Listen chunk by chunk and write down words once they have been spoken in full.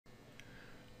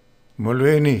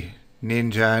Molweni,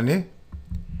 ninjani?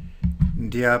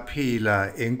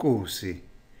 Ndiyaphila enkosi.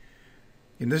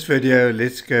 In this video,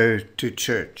 let's go to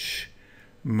church.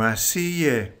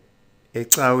 Masiye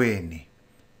ecaweni.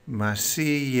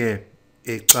 Masiye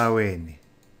ecaweni.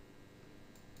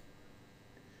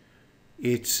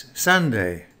 It's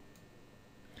Sunday.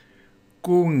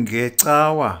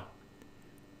 Kungecawa.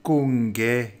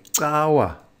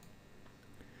 Kungecawa.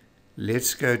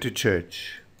 Let's go to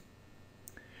church.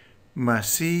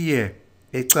 Masiye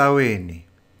ecaweni.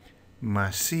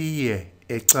 Masiye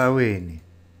ecaweni.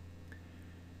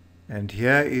 And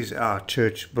here is our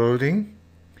church building.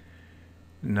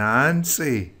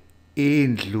 Nansi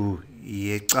indlu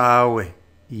yecawe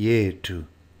yethu.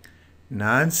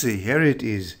 Nansi, here it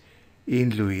is,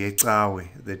 indlu yecawe,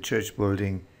 the church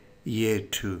building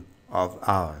yethu of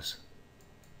ours.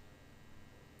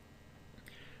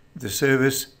 The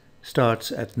service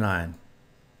starts at 9.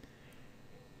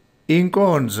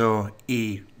 Inkonzo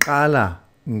iqala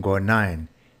ngo-9.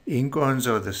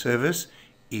 Inkonzo, the service,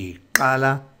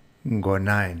 iqala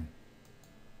ngo-9.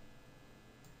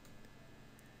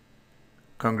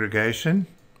 Congregation,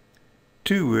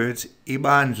 2 words,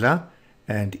 ibandla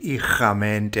and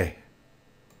irhamente.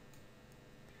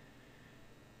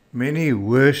 Many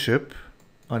worship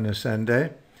on a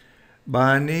Sunday.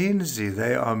 Baninzi,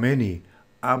 they are many.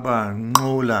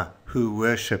 Abanqula who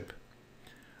worship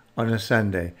on a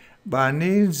Sunday.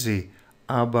 Baninzi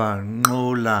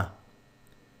abanqula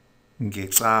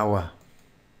ngecawa.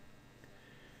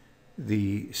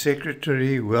 The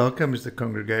secretary welcomes the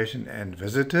congregation and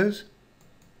visitors.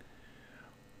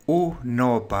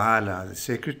 Unobhala, the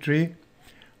secretary,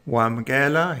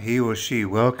 wamkela, he or she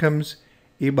welcomes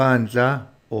ibandla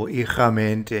or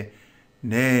irhamente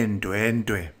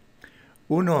nendwendwe.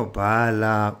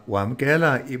 Unobhala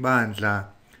wamkela ibandla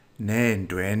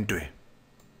nendwendwe.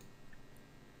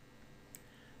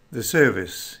 The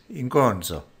service,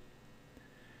 inkonzo.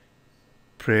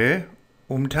 Prayer,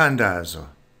 umthandazo.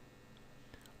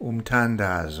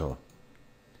 Umthandazo.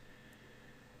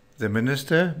 The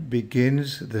minister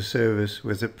begins the service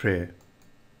with a prayer.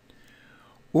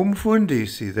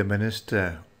 Umfundisi, the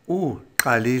minister,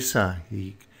 uqalisa,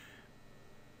 he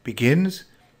begins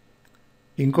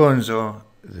inkonzo,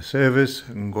 the service,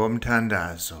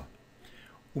 ngomthandazo.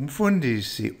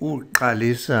 Umfundisi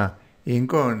uqalisa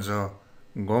inkonzo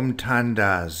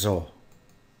ngomthandazo.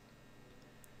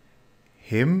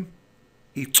 Hymn,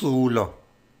 iculo,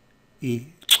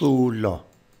 iculo.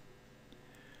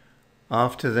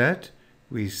 After that,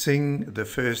 we sing the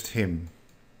first hymn.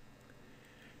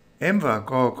 Emva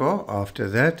koko, after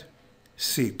that,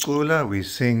 sicula, we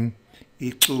sing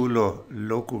iculo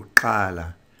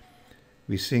lokuqala.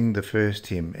 We sing the first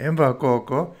hymn. Emva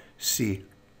koko,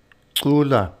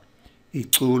 sicula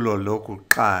iculo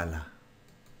lokuqala.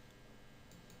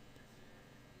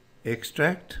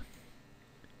 Extract,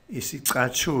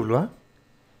 isiXhosa,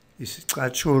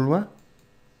 isiXhosa,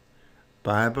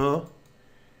 Bible,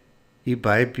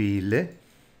 iBhayibhile.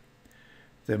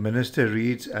 The minister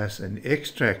reads us an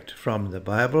extract from the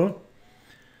Bible.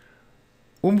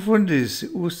 Umfundisi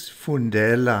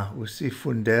usifundela,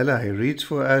 he reads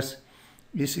for us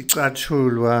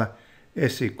isiXhosa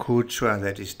esikhutshwa,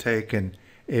 that is taken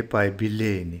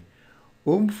eBhayibhileni.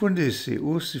 Umfundisi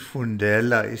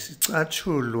usifundela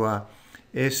isiXhosa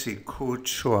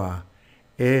esikhutshwa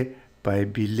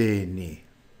eBhayibhileni.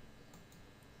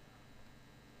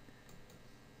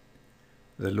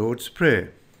 The Lord's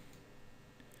Prayer.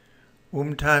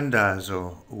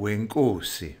 Umthandazo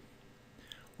wenkosi.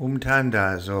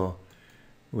 Umthandazo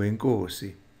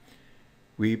wenkosi.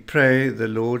 We pray the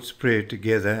Lord's Prayer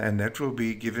together, and that will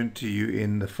be given to you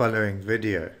in the following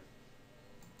video.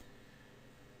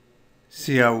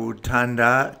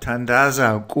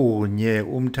 Siyawuthandaza kunye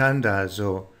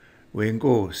umthandazo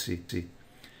wenkosi.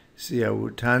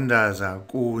 Siyawuthandaza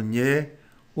kunye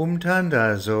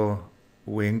umthandazo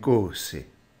wenkosi.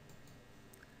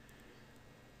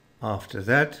 After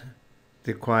that,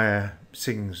 the choir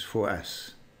sings for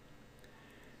us.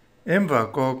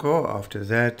 Emva koko, after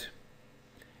that,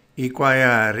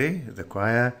 ikwayari, the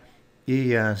choir,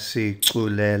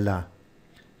 iyasiculela,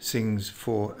 sings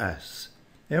for us.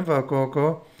 Emva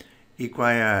koko,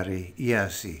 ikwayari,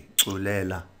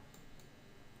 iyasiculela.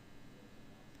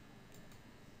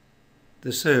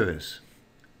 The service.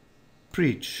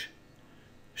 Preach.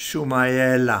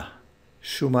 Shumayela.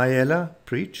 Shumayela,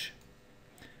 preach.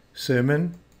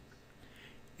 Sermon.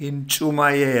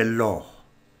 Inchumayelo.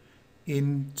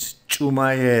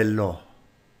 Inchumayelo.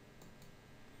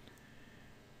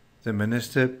 The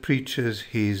minister preaches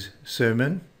his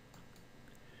sermon.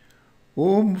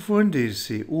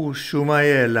 Umfundisi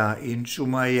ushumayela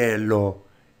intshumayelo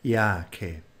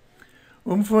yakhe.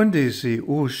 Umfundisi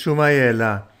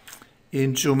ushumayela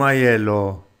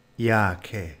intshumayelo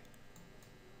yakhe.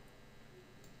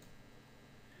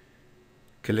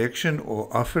 Collection or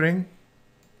offering.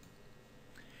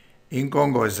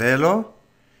 Inkongozelo,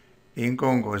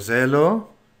 inkongozelo,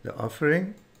 the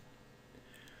offering.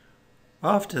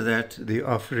 After that, the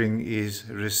offering is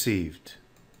received.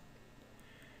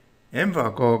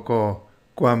 Emva koko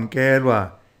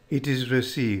kwamkelwa, it is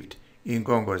received.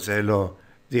 Inkongozelo,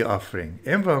 the offering.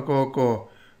 Emva koko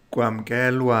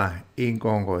kwamkelwa,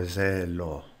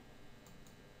 inkongozelo.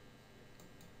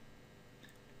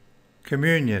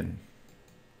 Communion.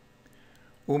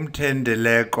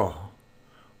 Umtendeleko,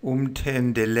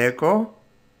 umtendeleko,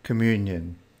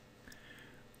 communion.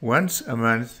 Once a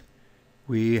month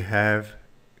we have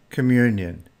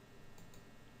communion.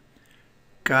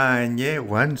 Kanye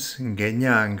once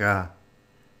ngenyanga,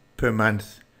 per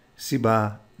month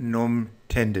siba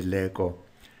nomtendeleko.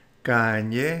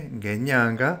 Kanye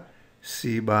ngenyanga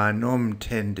siba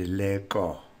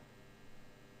nomtendeleko.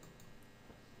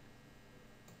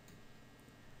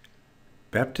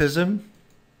 Baptism.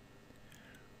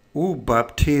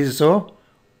 Ubaptizo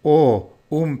or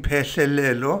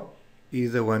umphelelelo,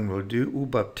 either one will do.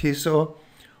 Ubaptizo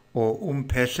or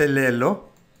umphelelelo,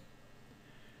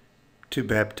 to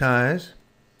baptize.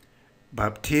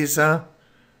 Baptiza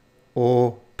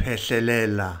or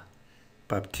phelelela.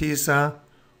 Baptiza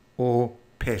or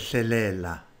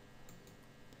phelelela.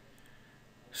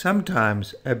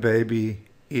 Sometimes a baby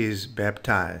is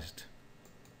baptized.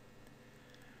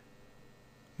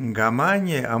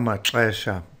 Ngamanye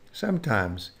amaxesha,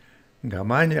 sometimes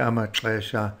ngamanye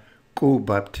amaxesha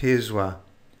kubaptizwa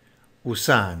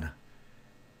usana.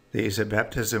 There is a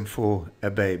baptism for a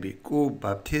baby.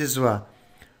 Kubaptizwa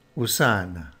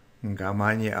usana.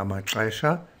 Ngamanye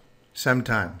amaxesha,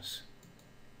 sometimes.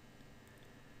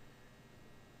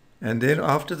 And then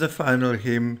after the final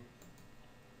hymn,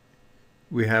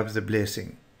 we have the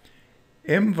blessing.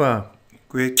 Emva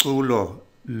kweculo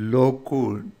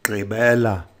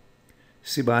lokugqibela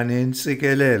siba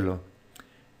nentsikelelo.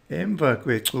 Emva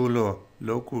kweculo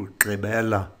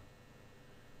lokugqibela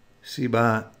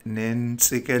siba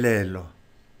nentsikelelo.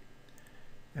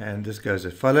 And this goes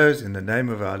as follows. In the name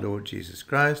of our Lord Jesus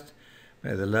Christ,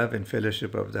 may the love and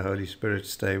fellowship of the Holy Spirit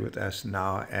stay with us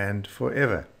now and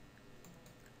forever.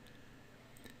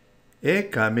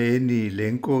 Egameni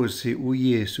lenkosi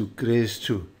uYesu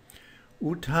Kristu,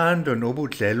 uthando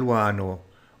nobudlelwano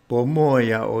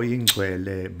bomoya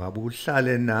oyingcwele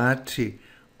mabuhlale nathi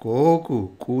ngoku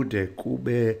kude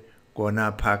kube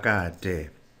konaphakade.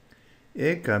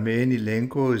 Egameni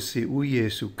lenkosi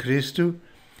uYesu Kristu,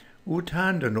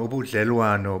 uthando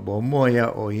nobudlelwano bomoya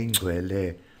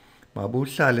oyingcwele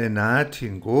mabuhlale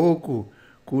nathi ngoku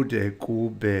kude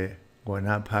kube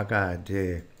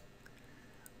konaphakade.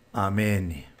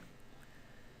 Amen.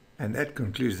 And that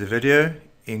concludes the video.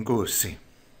 Inkosi.